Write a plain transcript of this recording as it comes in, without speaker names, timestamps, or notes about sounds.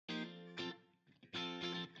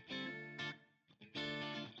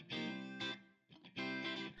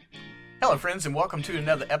Hello, friends, and welcome to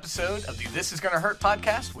another episode of the This Is Gonna Hurt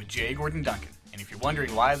podcast with Jay Gordon Duncan. And if you're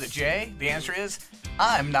wondering why the J, the answer is,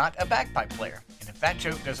 I'm not a bagpipe player. And if that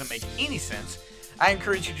joke doesn't make any sense, I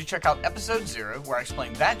encourage you to check out episode 0, where I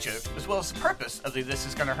explain that joke, as well as the purpose of the This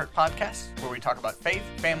Is Gonna Hurt podcast, where we talk about faith,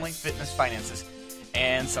 family, fitness, finances,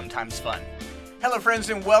 and sometimes fun. Hello,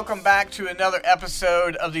 friends, and welcome back to another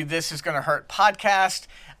episode of the This Is Gonna Hurt podcast.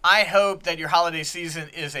 I hope that your holiday season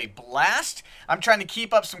is a blast. I'm trying to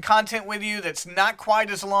keep up some content with you that's not quite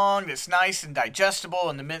as long, that's nice and digestible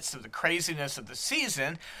in the midst of the craziness of the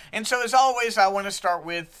season. And so, as always, I want to start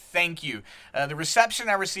with thank you. The reception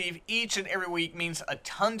I receive each and every week means a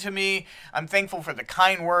ton to me. I'm thankful for the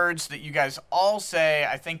kind words that you guys all say.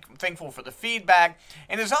 I'm thankful for the feedback.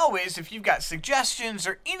 And as always, if you've got suggestions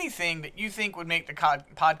or anything that you think would make the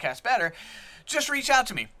podcast better, just reach out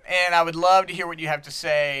to me, and I would love to hear what you have to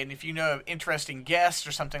say. And if you know of interesting guests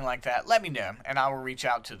or something like that, let me know, and I will reach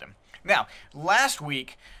out to them. Now, last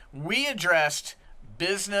week, we addressed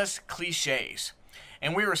business cliches,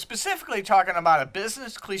 and we were specifically talking about a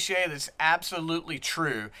business cliche that's absolutely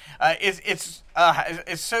true. It's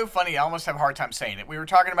so funny, I almost have a hard time saying it. We were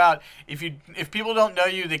talking about if people don't know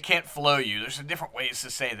you, they can't flow you. There's different ways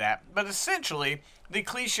to say that, but essentially, the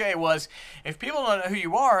cliche was, if people don't know who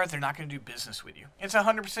you are, they're not going to do business with you. It's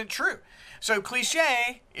 100% true. So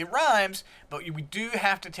cliche, it rhymes, but we do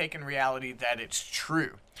have to take in reality that it's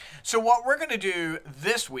true. So what we're going to do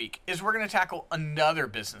this week is we're going to tackle another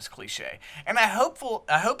business cliche. And I hope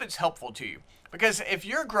it's helpful to you. Because if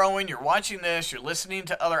you're growing, you're watching this, you're listening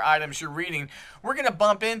to other items you're reading, we're going to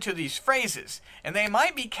bump into these phrases. And they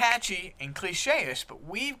might be catchy and cliche-ish, but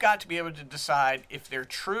we've got to be able to decide if they're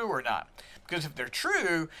true or not. Because if they're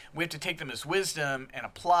true, we have to take them as wisdom and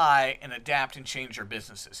apply and adapt and change our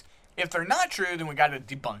businesses. If they're not true, then we got to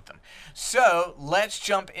debunk them. So let's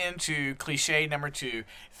jump into cliche number 2.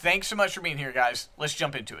 Thanks so much for being here, guys. Let's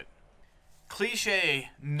jump into it. Cliche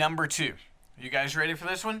number 2. You guys ready for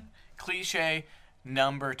this one? Cliche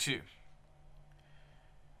number 2.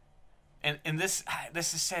 And this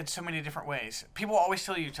is said so many different ways. People always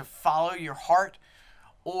tell you to follow your heart,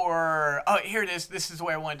 or, oh, here it is. This is the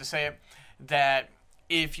way I wanted to say it. That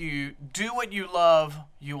if you do what you love,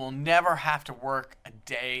 you will never have to work a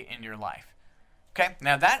day in your life. Okay?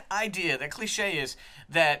 Now that idea, that cliche is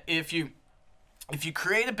that if you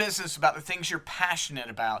create a business about the things you're passionate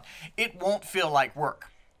about, it won't feel like work.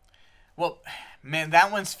 Well, man,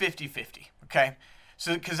 that one's 50-50, okay?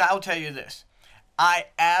 So, because I'll tell you this. I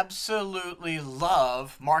absolutely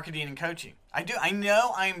love marketing and coaching. I do. I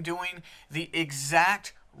know I'm doing the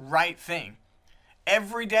exact right thing.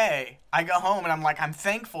 Every day I go home and I'm like, I'm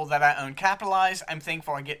thankful that I own Capitalize. I'm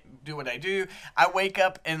thankful I get to do what I do. I wake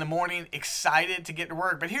up in the morning excited to get to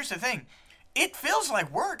work. But here's the thing. It feels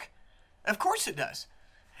like work. Of course it does.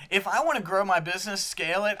 If I want to grow my business,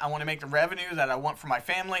 scale it, I want to make the revenue that I want for my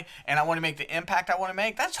family, and I want to make the impact I want to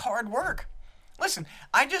make, that's hard work. Listen,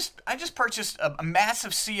 I just purchased a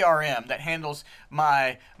massive CRM that handles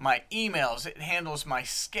my emails. It handles my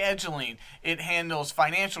scheduling. It handles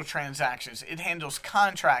financial transactions. It handles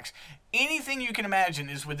contracts. Anything you can imagine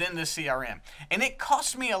is within this CRM. And it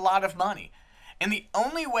costs me a lot of money. And the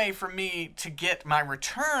only way for me to get my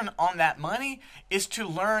return on that money is to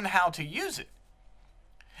learn how to use it.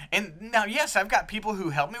 And now, yes, I've got people who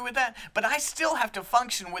help me with that, but I still have to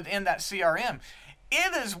function within that CRM.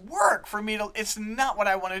 It is work for me it's not what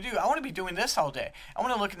I want to do. I want to be doing this all day. I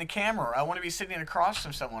want to look in the camera, or I want to be sitting across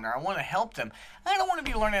from someone, or I want to help them. I don't want to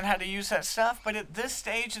be learning how to use that stuff, but at this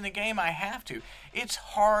stage in the game, I have to. It's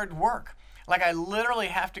hard work. Like, I literally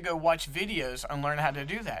have to go watch videos and learn how to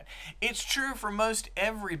do that. It's true for most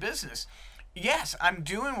every business. Yes, I'm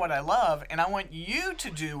doing what I love, and I want you to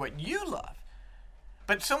do what you love.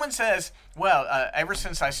 But someone says, well, ever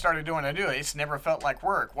since I started doing what I do, it's never felt like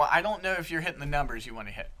work. Well, I don't know if you're hitting the numbers you want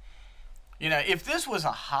to hit. You know, if this was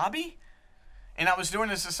a hobby and I was doing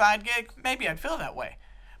this as a side gig, maybe I'd feel that way.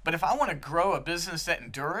 But if I want to grow a business that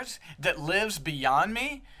endures, that lives beyond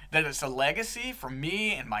me, that it's a legacy for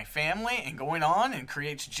me and my family and going on and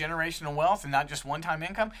creates generational wealth and not just one-time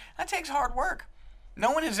income, that takes hard work.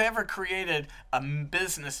 No one has ever created a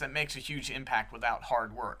business that makes a huge impact without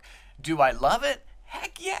hard work. Do I love it?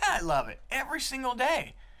 Heck yeah, I love it every single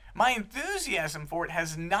day. My enthusiasm for it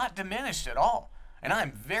has not diminished at all, and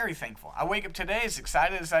I'm very thankful. I wake up today as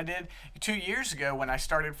excited as I did 2 years ago when I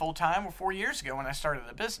started full-time, or 4 years ago when I started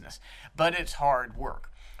the business, but it's hard work.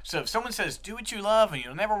 So if someone says, do what you love and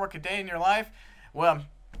you'll never work a day in your life, well,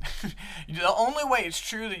 the only way it's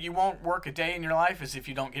true that you won't work a day in your life is if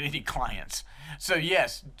you don't get any clients. So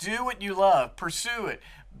yes, do what you love, pursue it,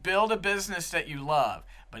 build a business that you love.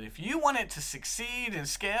 But if you want it to succeed and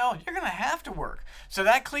scale, you're going to have to work. So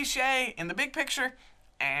that cliche in the big picture,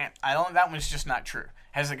 that one's just not true.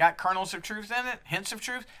 Has it got kernels of truth in it? Hints of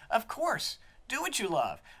truth? Of course. Do what you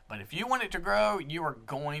love. But if you want it to grow, you are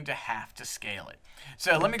going to have to scale it.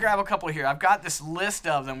 So let me grab a couple here. I've got this list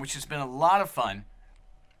of them, which has been a lot of fun.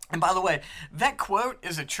 And by the way, that quote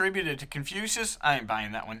is attributed to Confucius. I ain't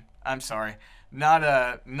buying that one. I'm sorry. Not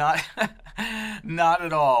at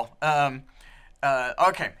all.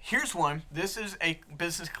 Okay, here's one. This is a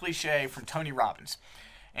business cliche from Tony Robbins.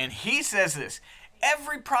 And he says this: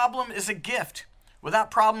 every problem is a gift.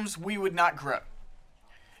 Without problems, we would not grow.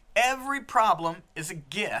 Every problem is a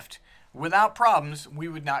gift. Without problems, we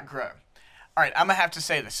would not grow. All right, I'm going to have to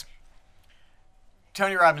say this.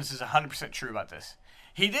 Tony Robbins is 100% true about this.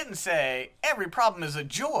 He didn't say every problem is a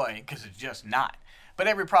joy, because it's just not. But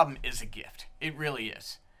every problem is a gift. It really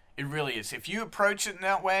is. It really is. If you approach it in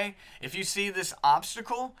that way, if you see this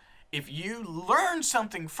obstacle, if you learn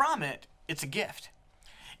something from it, it's a gift.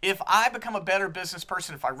 If I become a better business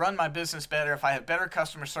person, if I run my business better, if I have better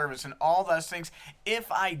customer service and all those things,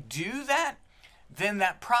 if I do that, then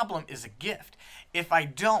that problem is a gift. If I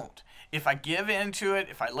don't, if I give into it,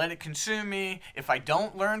 if I let it consume me, if I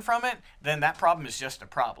don't learn from it, then that problem is just a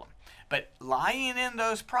problem. But lying in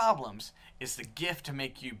those problems is the gift to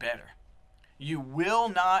make you better. You will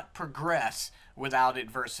not progress without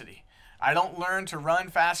adversity. I don't learn to run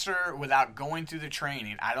faster without going through the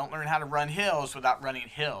training. I don't learn how to run hills without running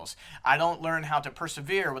hills. I don't learn how to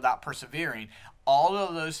persevere without persevering. All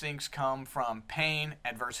of those things come from pain,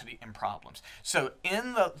 adversity, and problems. So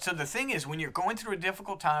the thing is, when you're going through a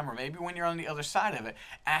difficult time, or maybe when you're on the other side of it,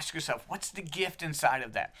 ask yourself, what's the gift inside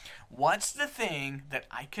of that? What's the thing that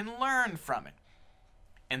I can learn from it?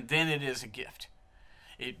 And then it is a gift.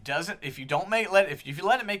 It doesn't. If you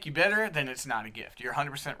let it make you better, then it's not a gift. You're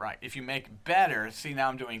 100% right. If you make it better, see, now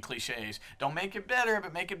I'm doing cliches. Don't make it better,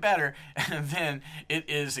 but make it better, and then it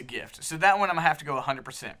is a gift. So that one I'm gonna have to go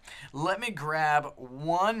 100%. Let me grab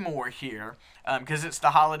one more here because it's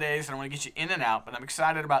the holidays and I want to get you in and out. But I'm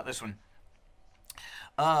excited about this one.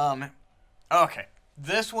 Okay,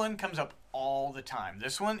 this one comes up all the time.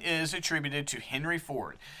 This one is attributed to Henry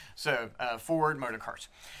Ford. So Ford Motor Cars.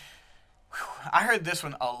 I heard this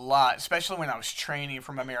one a lot, especially when I was training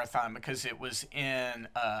for my marathon, because it was in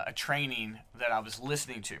a training that I was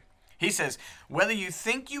listening to. He says, whether you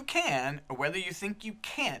think you can or whether you think you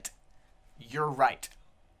can't, you're right.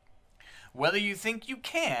 Whether you think you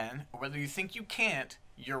can or whether you think you can't,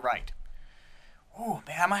 you're right. Oh,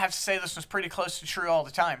 man, I'm going to have to say this one's pretty close to true all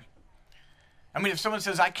the time. I mean, if someone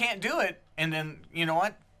says, I can't do it, and then, you know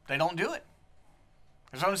what? They don't do it.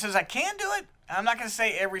 If someone says, I can do it, I'm not going to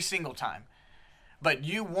say every single time, but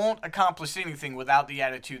you won't accomplish anything without the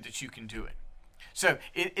attitude that you can do it. So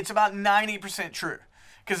it's about 90% true.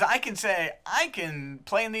 Because I can say, I can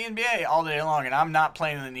play in the NBA all day long, and I'm not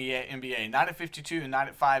playing in the NBA, not at 52 and not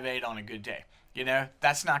at 5'8" on a good day. You know,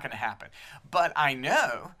 that's not going to happen. But I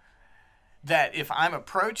know that if I'm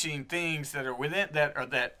approaching things that are within,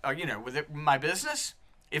 within my business,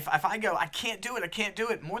 if I go, I can't do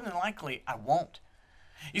it, more than likely I won't.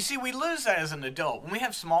 You see, we lose that as an adult. When we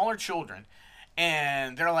have smaller children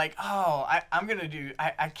and they're like, oh, I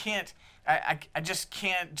just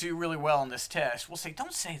can't do really well on this test. We'll say,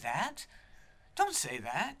 don't say that. Don't say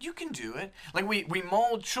that. You can do it. Like we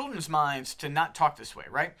mold children's minds to not talk this way,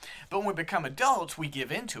 right? But when we become adults, we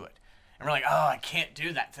give into it. And we're like, oh, I can't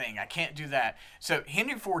do that thing. I can't do that. So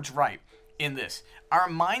Henry Ford's right in this. Our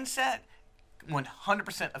mindset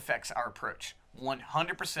 100% affects our approach.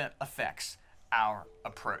 100% affects our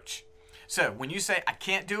approach. So when you say I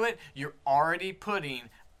can't do it, you're already putting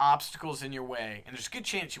obstacles in your way, and there's a good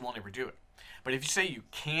chance you won't ever do it. But if you say you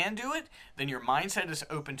can do it, then your mindset is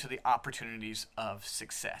open to the opportunities of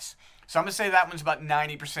success. So I'm going to say that one's about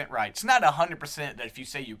 90% right. It's not 100% that if you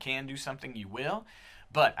say you can do something, you will.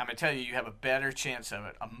 But I'm going to tell you, you have a better chance of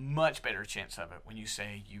it, a much better chance of it when you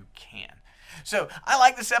say you can. So I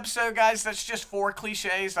like this episode, guys. That's just 4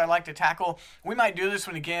 cliches I like to tackle. We might do this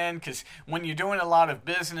one again because when you're doing a lot of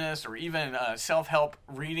business or even self-help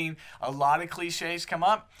reading, a lot of cliches come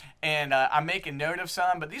up. And I'm making note of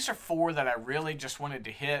some, but these are 4 that I really just wanted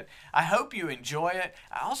to hit. I hope you enjoy it.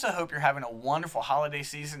 I also hope you're having a wonderful holiday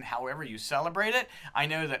season, however you celebrate it. I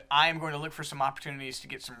know that I am going to look for some opportunities to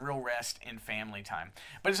get some real rest and family time.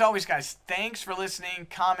 But as always, guys, thanks for listening,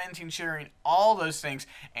 commenting, sharing, all those things.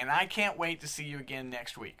 And I can't wait to see you again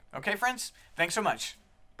next week. Okay, friends? Thanks so much.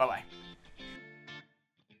 Bye-bye.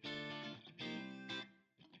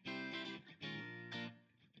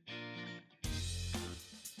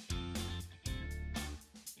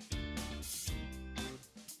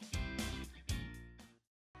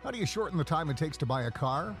 How do you shorten the time it takes to buy a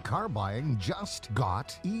car? Car buying just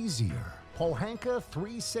got easier.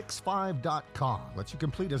 Pohanka365.com lets you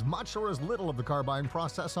complete as much or as little of the car buying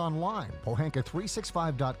process online.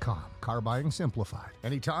 Pohanka365.com. Car buying simplified.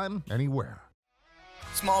 Anytime, anywhere.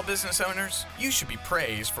 Small business owners, you should be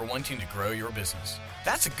praised for wanting to grow your business.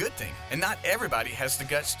 That's a good thing, and not everybody has the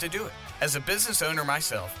guts to do it. As a business owner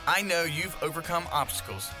myself, I know you've overcome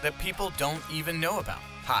obstacles that people don't even know about.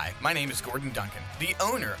 Hi, my name is Gordon Duncan, the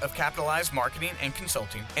owner of Capitalized Marketing and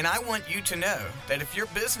Consulting, and I want you to know that if your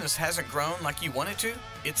business hasn't grown like you want it to,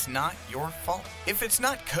 it's not your fault. If it's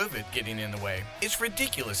not COVID getting in the way, it's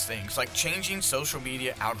ridiculous things like changing social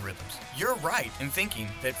media algorithms. You're right in thinking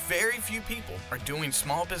that very few people are doing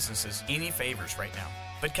small businesses any favors right now.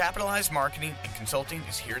 But Capitalized Marketing and Consulting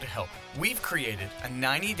is here to help. We've created a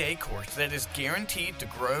 90-day course that is guaranteed to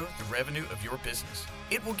grow the revenue of your business.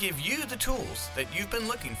 It will give you the tools that you've been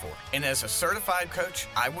looking for, and as a certified coach,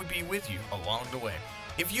 I would be with you along the way.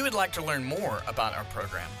 If you would like to learn more about our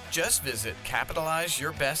program, just visit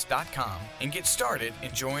CapitalizeYourBest.com and get started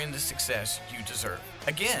enjoying the success you deserve.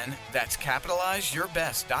 Again, that's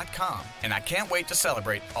CapitalizeYourBest.com, and I can't wait to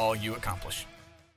celebrate all you accomplish.